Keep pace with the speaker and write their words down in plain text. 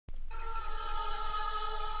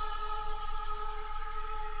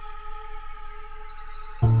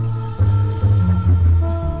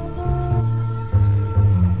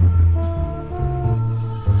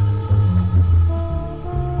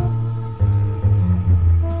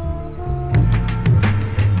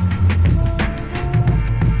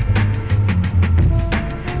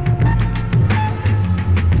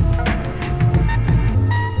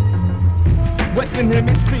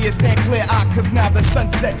Cause now the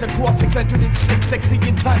sun sets across 606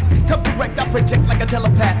 sextillion tons. Come direct, I project like a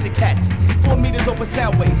telepathic catch. 4 meters over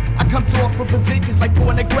sound waves. I come off from positions like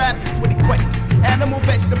pornographics with questions. Animal,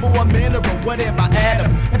 vegetable, or mineral, what am I?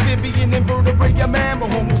 Atom, amphibian, invertebrate, a mammal,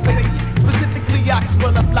 homo sapien. Specifically, I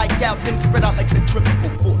swell up like gout, then spread out like centrifugal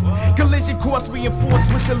force. Collision course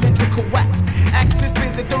reinforced with cylindrical wax. Axis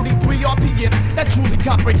spins at 33 RPM. That truly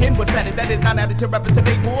comprehend what that is not added to rappers that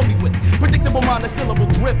they bore me with. Predictable monosyllable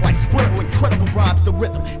drift like squirrel. Incredible rhymes, the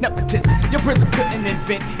rhythm, nepotism. Your prism couldn't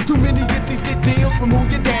invent. Too many gypsies get deals from who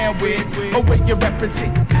you're down with or what you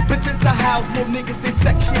represent. But since I house more niggas than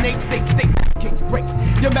Section 8 state kicks breaks.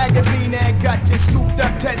 Your magazine ad got you souped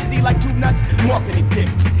up, testy like 2 nuts. Marketing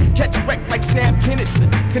gimmicks. Catch wreck like Sam Kinison.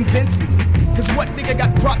 Convincing me. Cause what nigga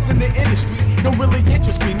got props in the industry don't really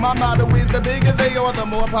interest me. My motto is the bigger they are, the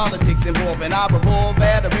more politics involved. And I revolve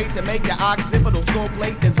at a rate to make your occipital skull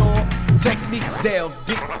plate dissolve. Techniques delve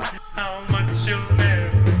deep. How much you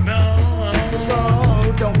live, no.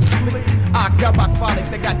 So don't sleep. I got rock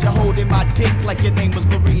phonics that got you holding my dick like your name was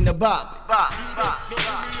Lorena Bobby.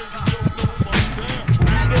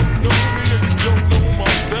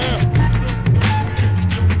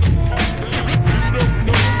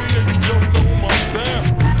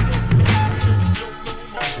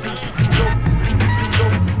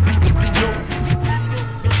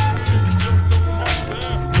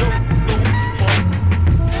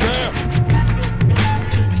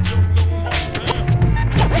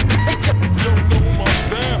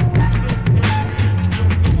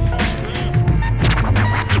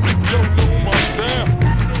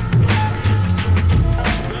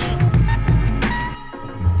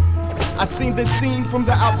 I seen the scene from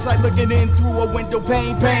the outside looking in through a window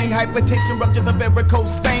pane. Pain, hypertension, rupture the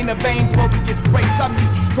varicose vein. A vein, glorious grace. I mean,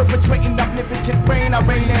 perpetrating omnipotent rain. I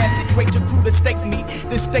rain acid, rate your crew to stake me.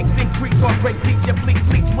 The stakes increase on break beat. Your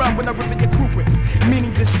fleets run when I rip in your crew bricks.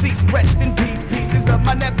 Meaning deceased, rest in peace. Pieces of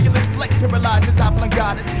my nebulous flex paralyzes oblong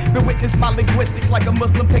goddess. Been witness my linguistics like a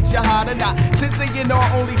Muslim picture harder. Not sensei and all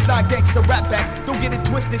only side gangster rap backs. Don't get it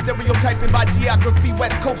twisted, stereotyping by geography,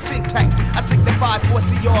 West Coast syntax. I signify for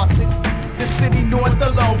CR City. The city north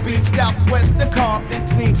of Long Beach, southwest of Compton.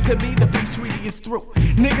 Seems to me the peace treaty is through.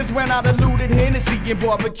 Niggas ran out of looted Hennessy and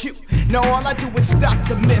barbecue. Now all I do is stop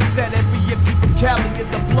the myth that every MC from Cali is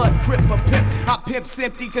a blood crip or pimp. I pimps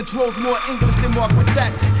empty, controls more English than Margaret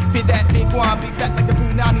Thatcher. Fit that big one, be fat like a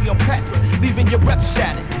Brunani on Patra, leaving your rep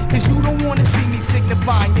shattered. Cause you don't wanna see me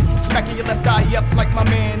signifying it. Smacking your left eye up like my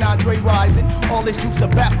man Andre Rising. All this juice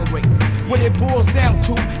evaporates. What it boils down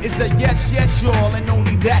to is a yes, yes, y'all, and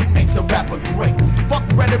only that makes a rapper great. Fuck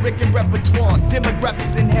rhetoric and repertoire,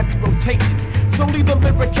 demographics in heavy rotation. Solely the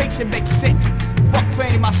lyrication makes sense. Fuck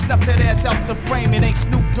fame, I snuff that ass out the frame. It ain't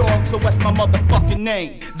Snoop Dogg, so what's my motherfucking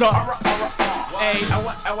name? The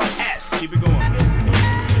A-L-S. Keep it going.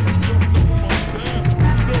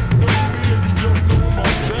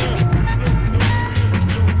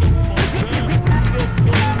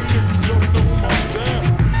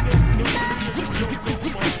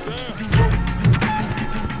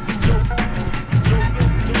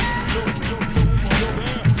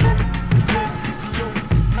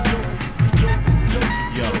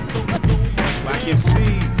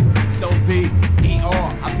 MCs, so V-E-R,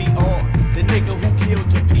 I be R, the nigga who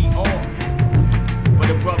killed your P-R. For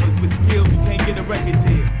the brothers with skills who can't get a record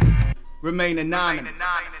deal, remain anonymous.